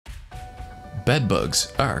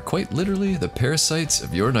Bedbugs are quite literally the parasites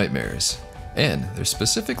of your nightmares, and they're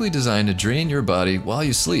specifically designed to drain your body while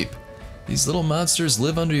you sleep. These little monsters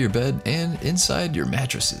live under your bed and inside your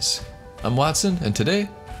mattresses. I'm Watson, and today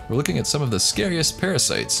we're looking at some of the scariest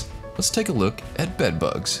parasites. Let's take a look at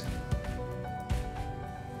bedbugs.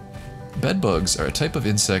 Bedbugs are a type of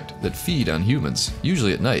insect that feed on humans,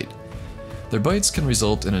 usually at night. Their bites can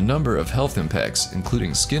result in a number of health impacts,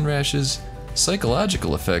 including skin rashes,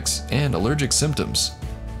 psychological effects, and allergic symptoms.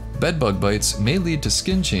 Bedbug bites may lead to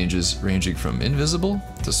skin changes ranging from invisible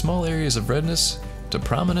to small areas of redness to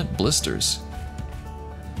prominent blisters.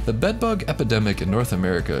 The bedbug epidemic in North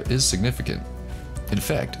America is significant. In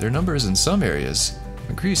fact, their numbers in some areas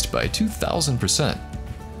increased by 2,000%.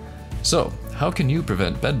 So, how can you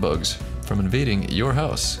prevent bedbugs from invading your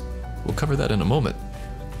house? We'll cover that in a moment.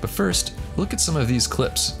 But first, look at some of these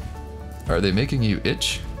clips. Are they making you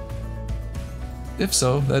itch? If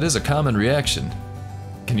so, that is a common reaction.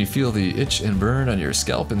 Can you feel the itch and burn on your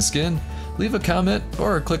scalp and skin? Leave a comment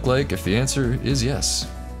or click like if the answer is yes.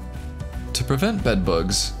 To prevent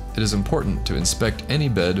bedbugs, it is important to inspect any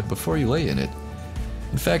bed before you lay in it.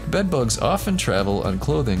 In fact, bedbugs often travel on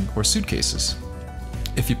clothing or suitcases.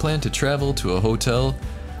 If you plan to travel to a hotel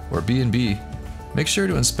or B&B, make sure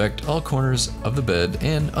to inspect all corners of the bed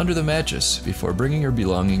and under the mattress before bringing your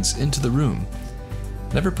belongings into the room.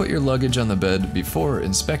 Never put your luggage on the bed before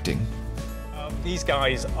inspecting. These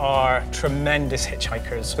guys are tremendous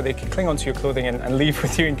hitchhikers, so they can cling onto your clothing and leave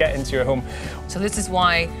with you and get into your home. So this is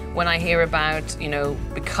why when I hear about,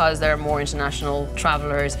 because there are more international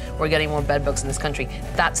travelers, we're getting more bedbugs in this country,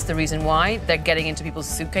 that's the reason why they're getting into people's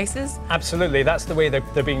suitcases? Absolutely, that's the way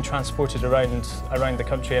they're being transported around the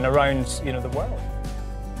country and around, the world.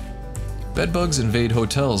 Bedbugs invade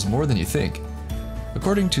hotels more than you think.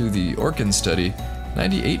 According to the Orkin study,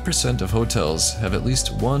 98% of hotels have at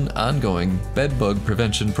least one ongoing bedbug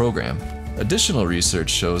prevention program. Additional research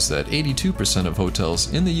shows that 82% of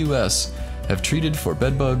hotels in the US have treated for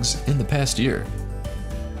bedbugs in the past year.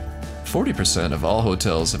 40% of all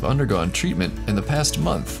hotels have undergone treatment in the past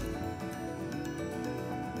month.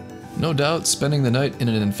 No doubt, spending the night in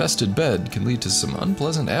an infested bed can lead to some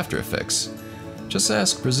unpleasant after effects. Just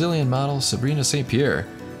ask Brazilian model Sabrina St. Pierre,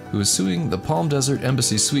 who is suing the Palm Desert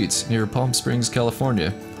Embassy Suites near Palm Springs,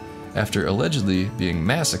 California, after allegedly being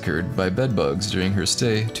massacred by bedbugs during her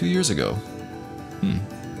stay 2 years ago.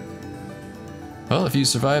 Well, if you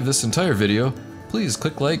survived this entire video, please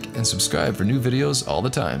click like and subscribe for new videos all the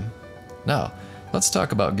time. Now, let's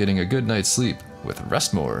talk about getting a good night's sleep with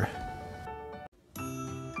Rest More.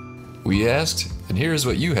 We asked, and here's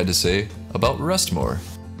what you had to say about Rest More.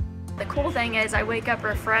 The cool thing is I wake up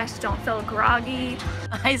refreshed, don't feel groggy.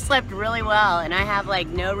 I slept really well and I have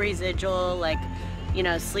no residual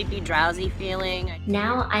sleepy, drowsy feeling.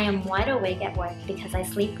 Now I am wide awake at work because I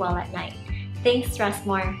sleep well at night. Thanks, Rest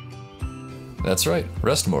More. That's right,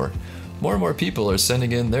 Rest More. More and more people are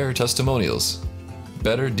sending in their testimonials.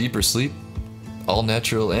 Better, deeper sleep, all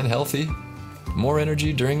natural and healthy, more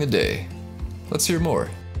energy during the day. Let's hear more.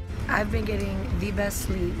 I've been getting the best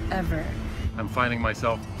sleep ever. I'm finding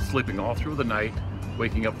myself sleeping all through the night,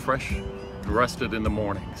 waking up fresh and rested in the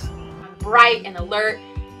mornings. I'm bright and alert.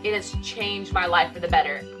 It has changed my life for the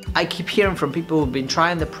better. I keep hearing from people who've been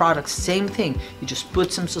trying the product, same thing. It just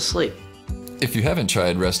puts them to sleep. If you haven't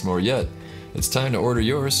tried Rest More yet, it's time to order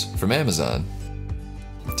yours from Amazon.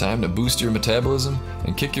 Time to boost your metabolism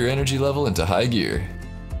and kick your energy level into high gear.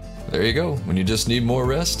 There you go. When you just need more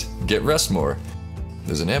rest, get Rest More.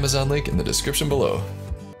 There's an Amazon link in the description below.